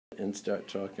and start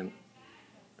talking.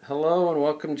 Hello and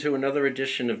welcome to another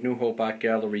edition of New Hope Art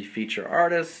Gallery Feature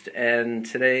Artist, and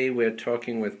today we're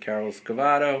talking with Carol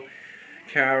Scavotto.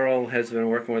 Carol has been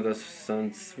working with us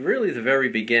since really the very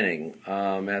beginning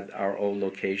at our old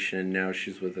location, and now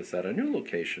she's with us at a new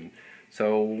location.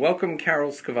 So welcome,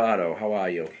 Carol Scavotto. How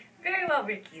are you? Very well,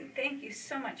 Ricky. Thank you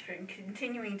so much for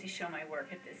continuing to show my work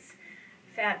at this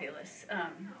fabulous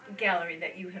gallery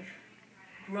that you have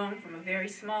grown from a very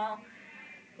small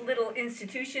little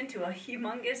institution to a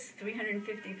humongous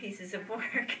 350 pieces of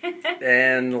work.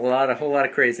 And a whole lot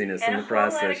of craziness in the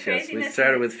process. Yes, we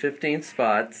started with 15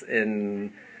 spots,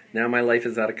 and now my life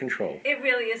is out of control. It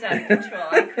really is out of control.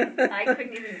 I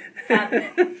couldn't even fathom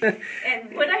it.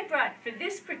 And what I brought for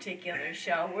this particular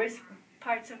show was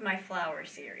parts of my flower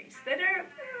series that are.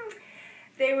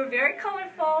 They were very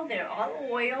colorful. They're all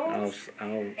oils,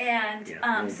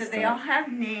 so they all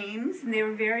have names, and they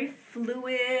were very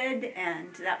fluid.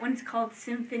 And that one's called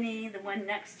Symphony. The one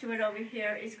next to it over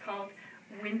here is called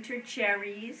Winter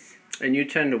Cherries. And you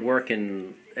tend to work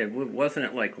in, wasn't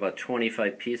it like about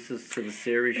 25 pieces to the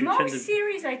series? Most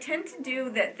series I tend to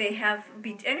do that they have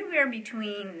anywhere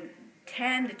between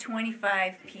 10 to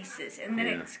 25 pieces, and then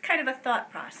it's kind of a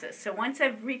thought process. So once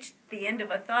I've reached the end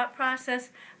of a thought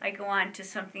process, I go on to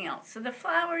something else. So the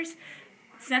flowers,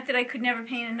 it's not that I could never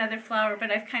paint another flower,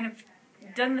 but I've kind of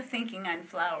done the thinking on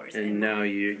flowers. And now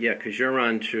because you're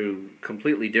on to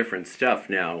completely different stuff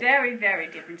now. Very, very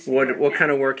different stuff. What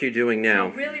kind of work are you doing now?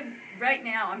 So really, right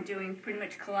now I'm doing pretty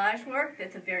much collage work.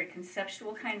 That's a very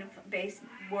conceptual kind of base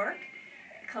work.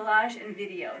 Collage and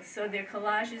videos. So they're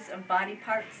collages of body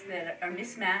parts that are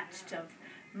mismatched, of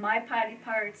my body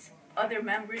parts, other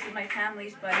members of my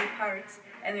family's body parts,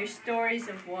 and there's stories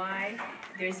of why.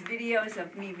 There's videos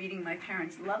of me reading my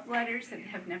parents' love letters that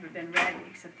have never been read,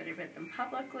 except that I read them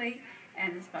publicly,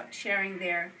 and it's about sharing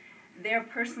their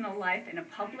personal life in a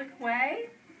public way.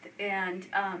 And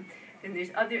then there's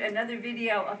another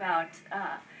video about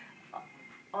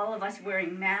all of us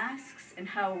wearing masks and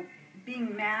how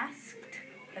being masked,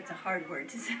 that's a hard word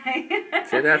to say.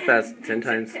 Say that fast, 10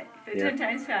 times. 10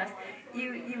 times fast.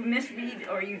 You misread,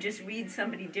 or you just read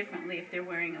somebody differently if they're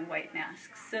wearing a white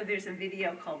mask. So there's a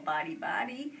video called Body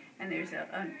Body, and there's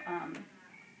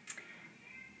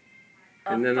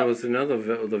and then there was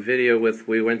the video with,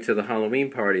 we went to the Halloween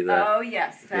party. Oh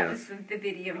yes, that was the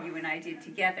video you and I did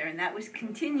together, and that was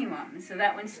Continuum. So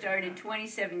that one started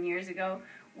 27 years ago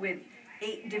with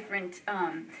 8 different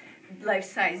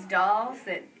life-size dolls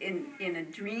that in a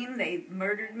dream they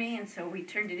murdered me, and so we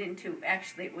turned it into,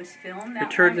 actually it was filmed.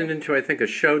 It turned it into, I think, a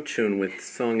show tune with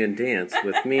song and dance.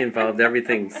 With me involved,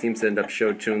 everything seems to end up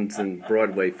show tunes in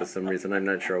Broadway for some reason. I'm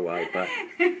not sure why, but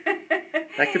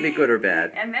that could be good or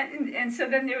bad. And so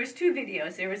then there was 2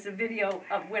 videos. There was a video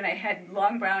of when I had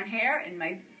long brown hair, and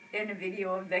a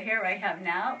video of the hair I have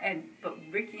now, but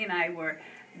Ricky and I were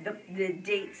the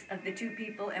dates of the 2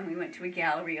 people, and we went to a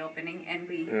gallery opening, and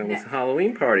it was a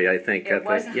Halloween party, I think. It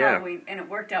was a Halloween, and it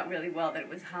worked out really well that it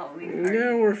was a Halloween party.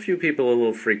 Yeah, were a few people a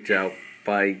little freaked out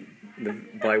by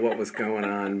what was going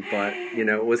on, but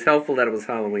it was helpful that it was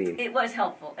Halloween. It was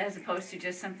helpful, as opposed to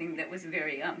just something that was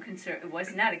very it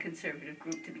was not a conservative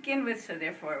group to begin with, so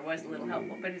therefore it was a little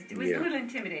helpful, but it was a little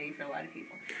intimidating for a lot of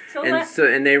people.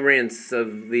 And they ran,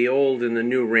 the old and the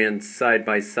new ran side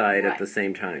by side at the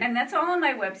same time. And that's all on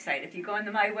my website. If you go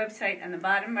on my website, on the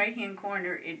bottom right-hand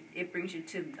corner, it brings you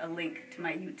to a link to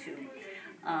my YouTube,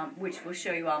 which will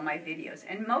show you all my videos.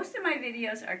 And most of my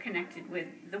videos are connected with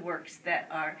the works that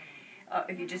are,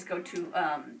 if you just go to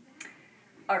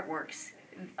artworks,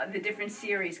 the different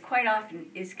series quite often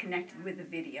is connected with a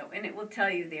video, and it will tell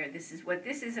you there, this is what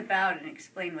this is about, and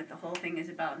explain what the whole thing is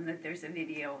about, and that there's a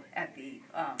video at the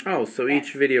so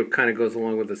each video kind of goes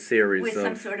along with a series with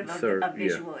some sort of a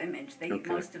visual image.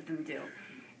 Most of them do.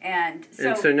 And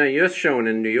so now you're showing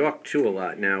in New York too a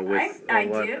lot now. I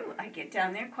do. I get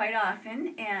down there quite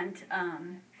often, and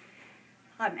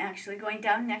I'm actually going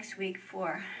down next week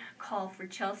for Call for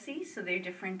Chelsea. So they're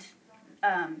different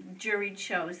juried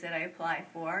shows that I apply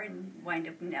for and wind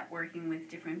up networking with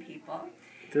different people.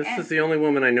 This is the only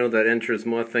woman I know that enters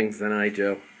more things than I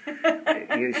do.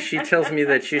 She tells me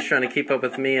that she's trying to keep up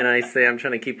with me, and I say I'm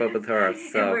trying to keep up with her.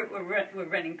 So and we're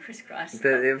running crisscross.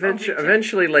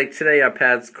 Eventually, like today, our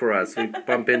paths cross. We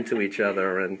bump into each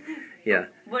other, and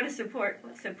What a support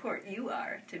you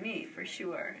are to me, for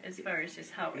sure, as far as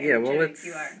just how energetic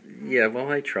you are. Yeah,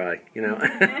 well, I try,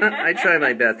 I try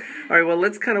my best. All right, well,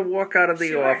 let's kind of walk out of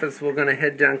the office. We're going to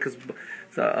head down, because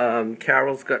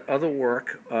Carol's got other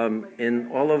work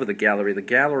all over the gallery. The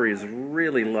gallery is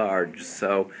really large,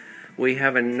 so we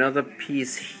have another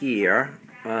piece here.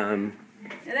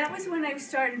 Now that was when I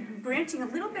started branching a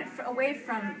little bit away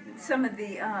from some of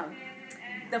the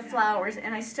flowers,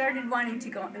 and I started going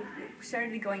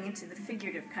into the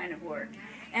figurative kind of work.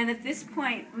 And at this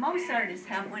point, most artists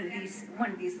have one of these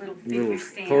little figure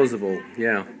stands. Posable,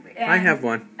 yeah. And I have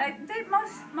one.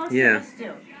 Most of us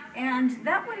do. And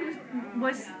that one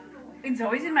was it's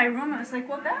always in my room. I was like,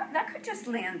 well, that could just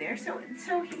land there. So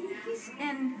he's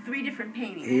in 3 different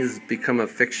paintings. He's become a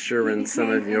fixture in some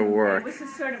of your work. It was a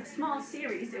sort of small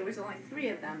series. There was only 3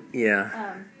 of them.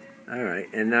 Yeah. All right.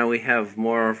 And now we have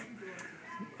more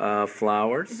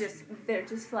flowers. They're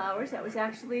just flowers. That was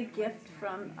actually a gift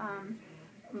from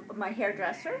my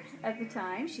hairdresser at the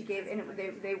time. She gave, and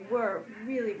they were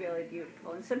really, really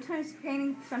beautiful. And sometimes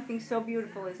painting something so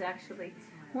beautiful is actually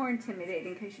more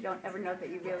intimidating because you don't ever know that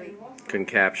you really can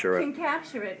capture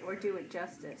it or do it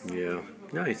justice. Yeah,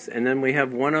 nice. And then we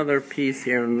have one other piece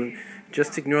here, and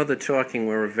just ignore the talking.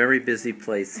 We're a very busy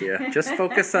place here. Just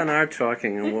focus on our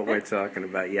talking and what we're talking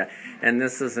about. Yeah, and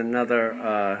this is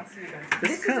another.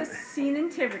 This is a scene in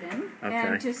Tiverton, okay.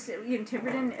 And just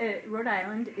Tiverton, Rhode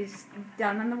Island, is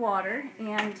down on the water,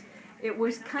 and it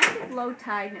was kind of low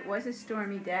tide, and it was a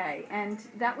stormy day, and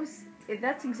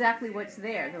that's exactly what's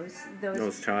there.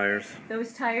 Those tires.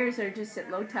 Those tires are just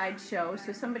at low tide show,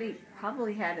 so somebody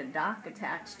probably had a dock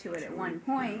attached to it at one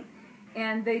point,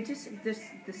 and they just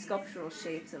the sculptural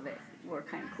shapes of it were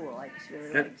kind of cool. I just really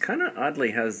liked it. It kind of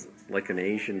oddly has like an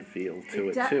Asian feel to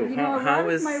it too. You know, a lot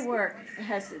of my work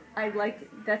has.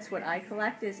 That's what I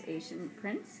collect is Asian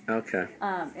prints. Okay.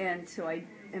 And so I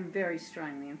am very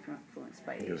strongly influenced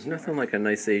by Asian. There's nothing like a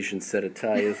nice Asian set of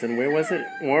tires. And where was it?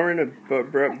 Warren,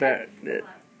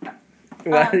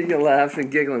 why are you laughing,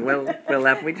 giggling? Well, we're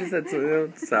laughing. We just had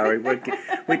some, sorry.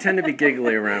 We tend to be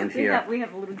giggly around here. We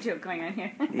have a little joke going on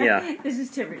here. Yeah. This is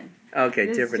Tiverton.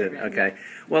 Okay, Tiverton. Okay.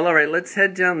 Well, all right. Let's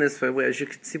head down this way. As you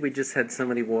can see, we just had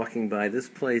somebody walking by. This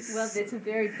place. Well, it's a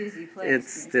very busy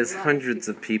place. There's hundreds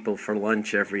of people for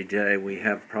lunch every day. We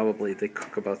have they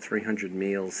cook about 300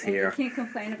 meals here. And you can't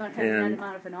complain about having that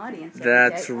amount of an audience.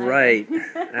 That's right.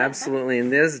 Absolutely. And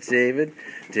there's David.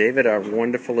 David, our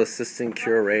wonderful assistant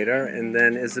curator, and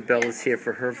then Isabel is here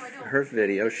for her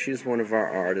video. She's one of our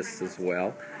artists as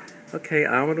well. Okay,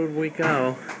 onward we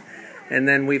go. And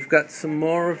then we've got some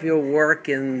more of your work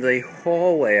in the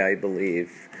hallway, I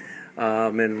believe.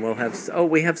 And we'll have... Oh,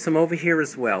 we have some over here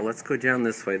as well. Let's go down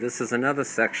this way. This is another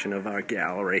section of our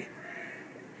gallery.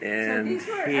 And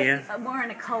so these were more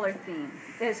in a color theme,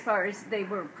 as far as they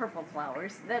were purple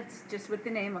flowers. That's just what the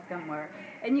name of them were.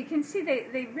 And you can see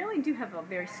they really do have a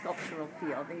very sculptural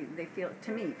feel. They feel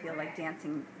like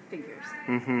dancing figures.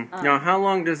 Mm-hmm. Now, how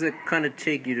long does it kind of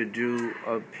take you to do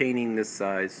a painting this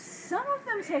size? Some of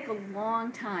them take a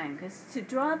long time, because to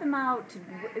draw them out, to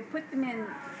put them in,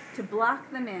 to block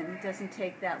them in doesn't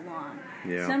take that long.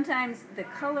 Yeah. Sometimes the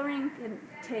coloring can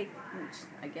take, which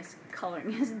I guess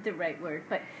coloring isn't the right word,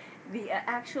 but the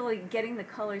actually getting the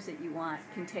colors that you want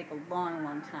can take a long,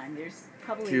 long time. There's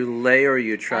probably... Do you layer or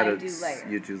you try to... do layer.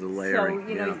 You do the layering. So,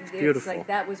 you know, it's beautiful. Like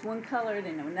that was one color,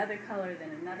 then another color,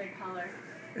 then another color.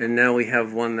 And now we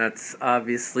have one that's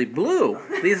obviously blue.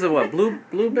 These are what,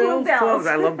 bluebell flowers?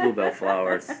 I love bluebell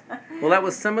flowers. Well, that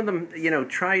was some of them, you know,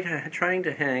 trying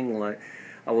to hang like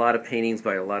a lot of paintings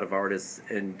by a lot of artists,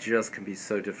 and just can be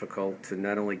so difficult to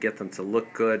not only get them to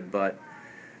look good, but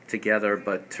together,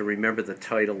 but to remember the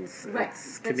titles. Right.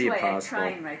 It can be impossible. That's why I try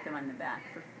and write them on the back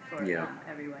for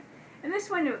everyone. And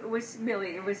this one was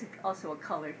also a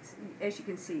color. As you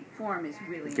can see, form is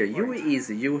really important. You were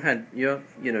easy.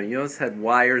 Yours had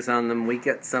wires on them. We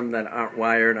get some that aren't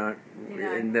wired on,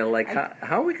 and they're like,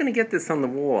 how are we going to get this on the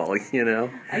wall? You know.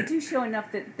 I do show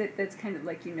enough that's kind of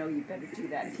like, you better do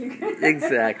that.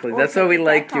 Exactly. That's why we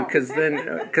like you, because then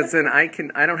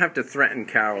I don't have to threaten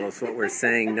Carol. Is what we're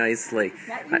saying nicely.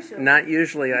 Not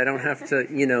usually. I don't have to.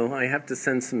 I have to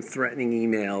send some threatening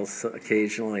emails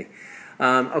occasionally.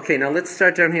 Okay, now let's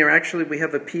start down here. Actually, we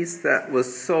have a piece that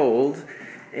was sold,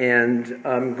 and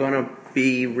I'm going to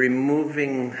be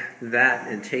removing that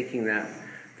and taking that.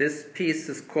 This piece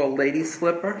is called Lady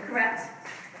Slipper. Correct.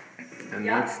 And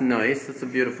that's nice. It's a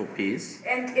beautiful piece.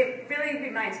 And it really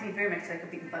reminds me very much like a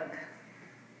big bug.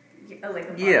 Like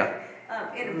a bug. Yeah.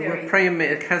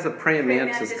 It has a praying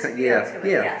mantis.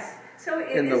 Yes. So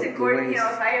it is a gorgeous,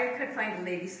 if I ever could find a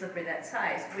lady slipper that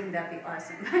size, wouldn't that be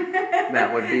awesome?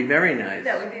 That would be very nice.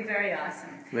 That would be very awesome.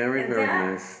 Very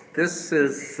nice. This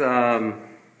is...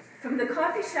 From the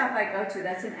coffee shop I go to,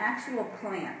 that's an actual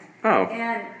plant. Oh.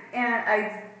 And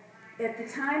at the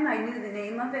time I knew the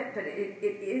name of it, but it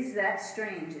is that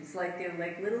strange. It's like they're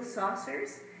like little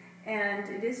saucers, And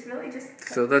it is really just...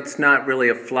 So that's not really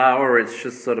a flower, it's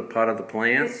just sort of part of the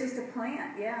plant? It's just a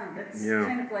plant, yeah. That's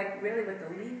kind of like really what the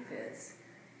leaf is.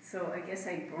 So I guess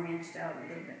I branched out a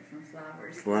little bit from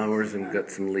flowers. Flowers and got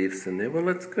some leaves in there. Well,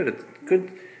 that's good. It's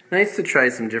good. Nice to try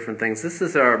some different things. This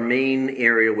is our main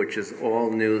area, which is all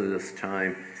new this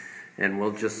time. And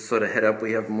we'll just sort of head up.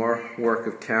 We have more work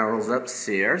of Carol's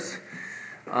upstairs.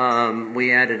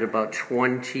 We added about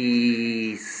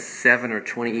 27 or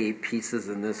 28 pieces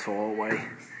in this hallway.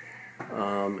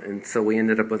 And so we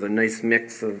ended up with a nice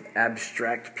mix of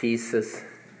abstract pieces.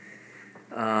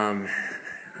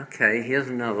 Okay, here's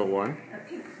another one. A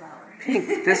pink flower.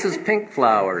 Pink. This is pink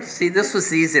flowers. See, this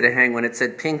was easy to hang when it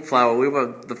said pink flower. We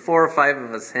were, the 4 or 5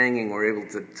 of us hanging were able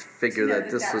to figure that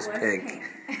this was pink.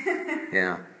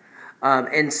 Yeah.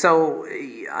 And so,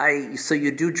 so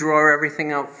you do draw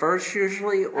everything out first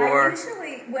usually, or?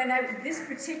 Usually, this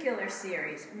particular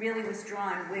series really was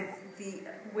drawn with ink,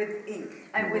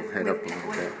 with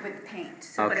paint,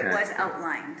 so, but it was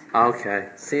outlined.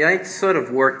 Okay. See, I sort of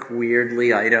work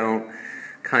weirdly. I don't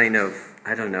know.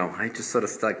 I just sort of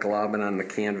start globbing on the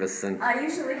canvas and. I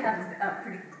usually have a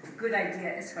pretty good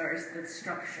idea as far as the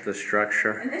structure. The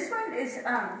structure. And this one is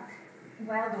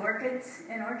wild orchids,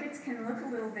 and orchids can look a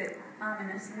little bit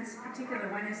ominous, and this particular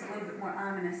one is a little bit more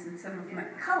ominous than some of my,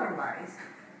 color-wise,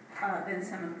 than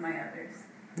some of my others.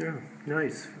 Yeah,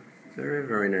 nice. Very,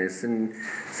 very nice. And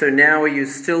so now are you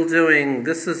still doing,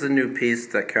 this is a new piece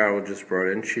that Carol just brought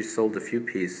in. She sold a few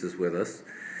pieces with us.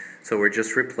 So we're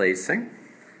just replacing.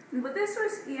 But this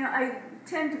was, I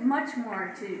tend much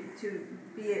more to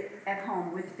be at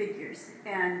home with figures.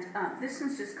 And this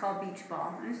one's just called Beach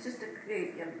Ball. And it's just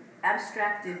a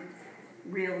abstracted,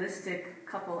 realistic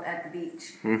couple at the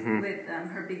beach with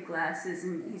her big glasses,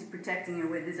 and he's protecting her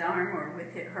with his arm or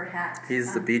with her hat.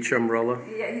 He's the beach umbrella?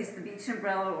 Yeah, he's the beach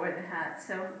umbrella or the hat.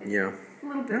 So it's a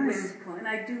little bit whimsical. And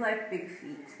I do like big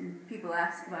feet. And people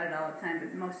ask about it all the time,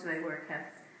 but most of my work have...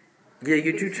 Yeah,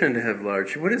 you do tend to have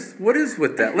large. What is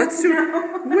with that? Let's do.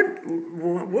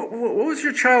 What was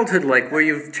your childhood like? Were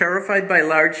you terrified by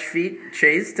large feet,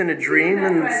 chased in a dream,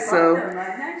 and so?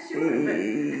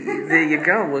 There you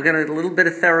go. We're gonna a little bit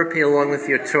of therapy along with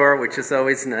your tour, which is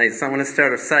always nice. I'm gonna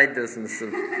start a side business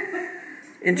of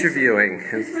interviewing.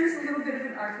 This one's a little bit of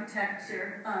an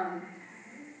architecture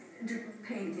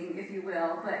painting, if you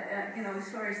will. But as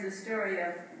far as the story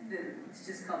of it's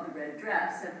just called The Red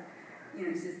Dress.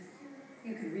 It's just.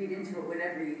 You could read into it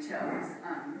whatever you chose,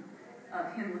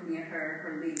 of him looking at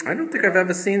her leaving. I don't think I've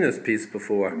ever seen this piece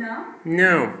before. No?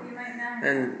 No. You might not have.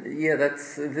 And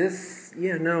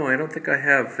no, I don't think I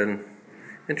have. And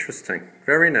interesting.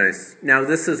 Very nice. Now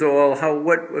this is all,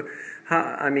 what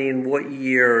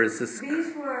year is this?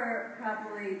 These were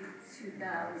probably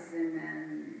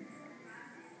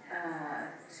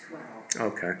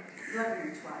 2012. Okay. 11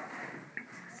 or 12.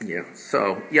 Yeah,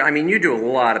 so, you do a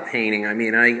lot of painting. I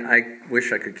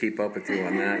wish I could keep up with you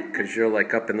on that, because you're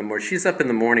like up in the morning. She's up in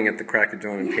the morning at the crack of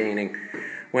dawn and painting.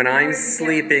 When I'm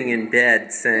sleeping in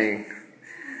bed saying,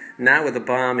 not with a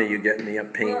bomb are you getting me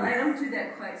up painting. Well, I don't do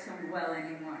that quite so well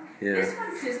anymore. Yeah. This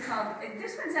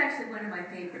one's actually one of my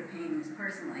favorite paintings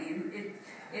personally, and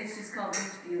it's just called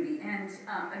Beach Beauty. And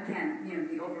again,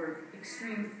 the over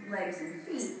extreme legs and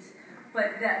feet,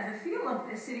 but the feel of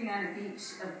sitting on a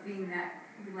beach, of being that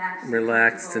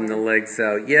relaxed and the legs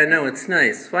out. Yeah, no, it's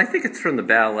nice. Well, I think it's from the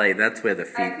ballet. That's where the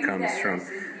feet comes from. Big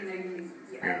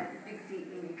feet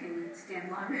mean you can stand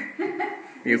longer.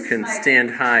 You can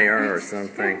stand higher or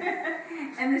something.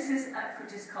 And this is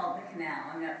just called the canal.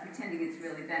 I'm not pretending it's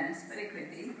really Venice, but it could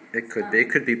be. It could be.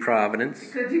 It could be Providence.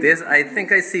 It could be. I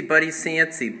think I see Buddy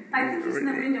Sancy. I think he's in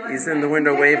the window. He's in the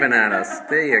window waving at us.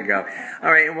 There you go.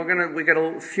 All right, and we got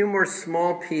a few more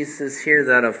small pieces here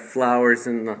that have flowers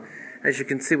in the. As you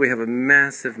can see, we have a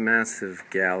massive, massive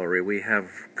gallery. We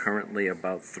have currently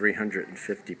about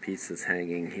 350 pieces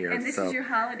hanging here. And this is your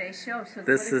holiday show, so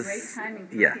this what a great timing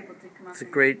for people to come out. It's a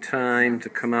great time to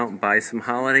come out and buy some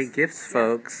holiday gifts,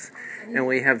 folks. And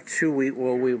we have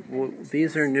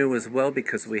these are new as well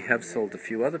because we have sold a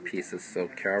few other pieces. So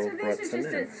Carol brought some in. So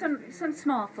these are just some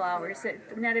small flowers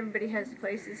that not everybody has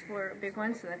places for big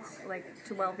ones. So that's like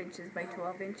 12 inches by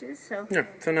 12 inches. So yeah,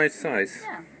 it's a nice size.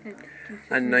 Yeah,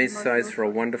 a nice size for a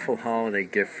wonderful holiday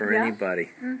gift for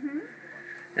anybody.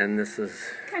 And this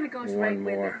is kind of goes one right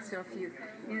more. with it. So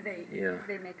if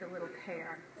they make a little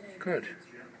pair. Good.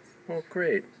 Well,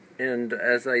 great. And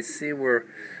as I see, we're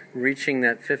reaching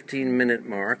that 15-minute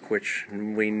mark, which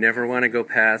we never want to go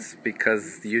past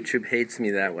because YouTube hates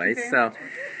me that way. So,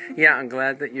 yeah, I'm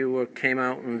glad that you came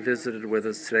out and visited with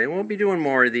us today. And we'll be doing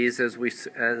more of these as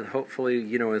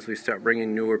hopefully, as we start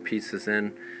bringing newer pieces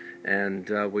in And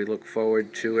we look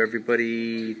forward to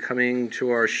everybody coming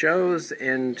to our shows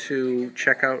and to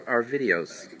check out our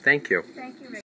videos. Thank you. Thank you, Rick.